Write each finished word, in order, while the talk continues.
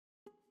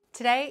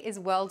Today is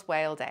World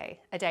Whale Day,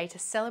 a day to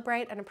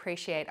celebrate and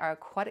appreciate our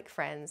aquatic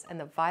friends and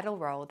the vital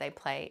role they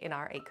play in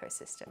our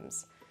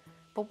ecosystems.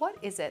 But what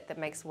is it that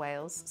makes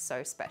whales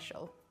so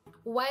special?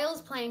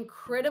 Whales play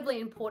incredibly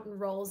important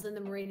roles in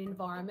the marine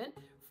environment,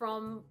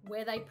 from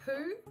where they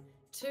poo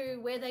to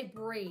where they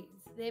breathe.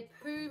 Their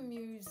poo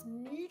moves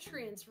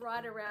nutrients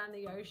right around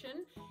the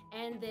ocean,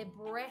 and their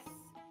breath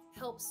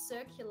helps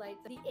circulate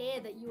the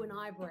air that you and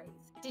I breathe.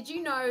 Did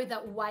you know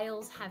that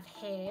whales have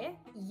hair?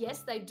 Yes,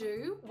 they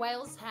do.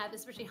 Whales have,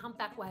 especially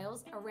humpback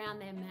whales, around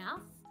their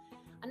mouth.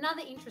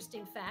 Another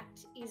interesting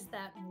fact is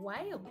that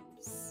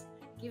whales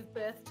give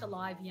birth to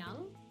live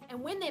young, and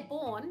when they're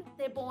born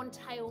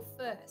tail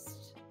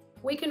first.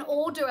 We can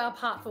all do our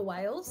part for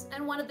whales,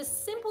 and one of the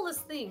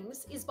simplest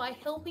things is by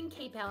helping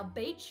keep our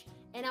beach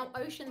and our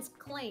oceans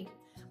clean.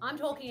 I'm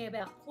talking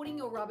about putting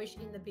your rubbish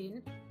in the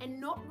bin and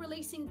not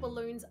releasing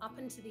balloons up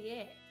into the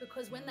air,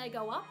 because when they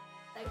go up,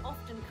 they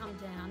often come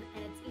down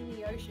and it's in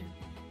the ocean.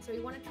 So we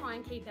want to try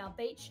and keep our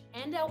beach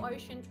and our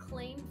ocean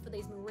clean for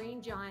these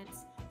marine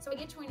giants so we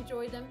get to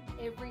enjoy them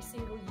every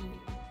single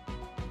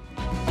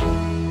year.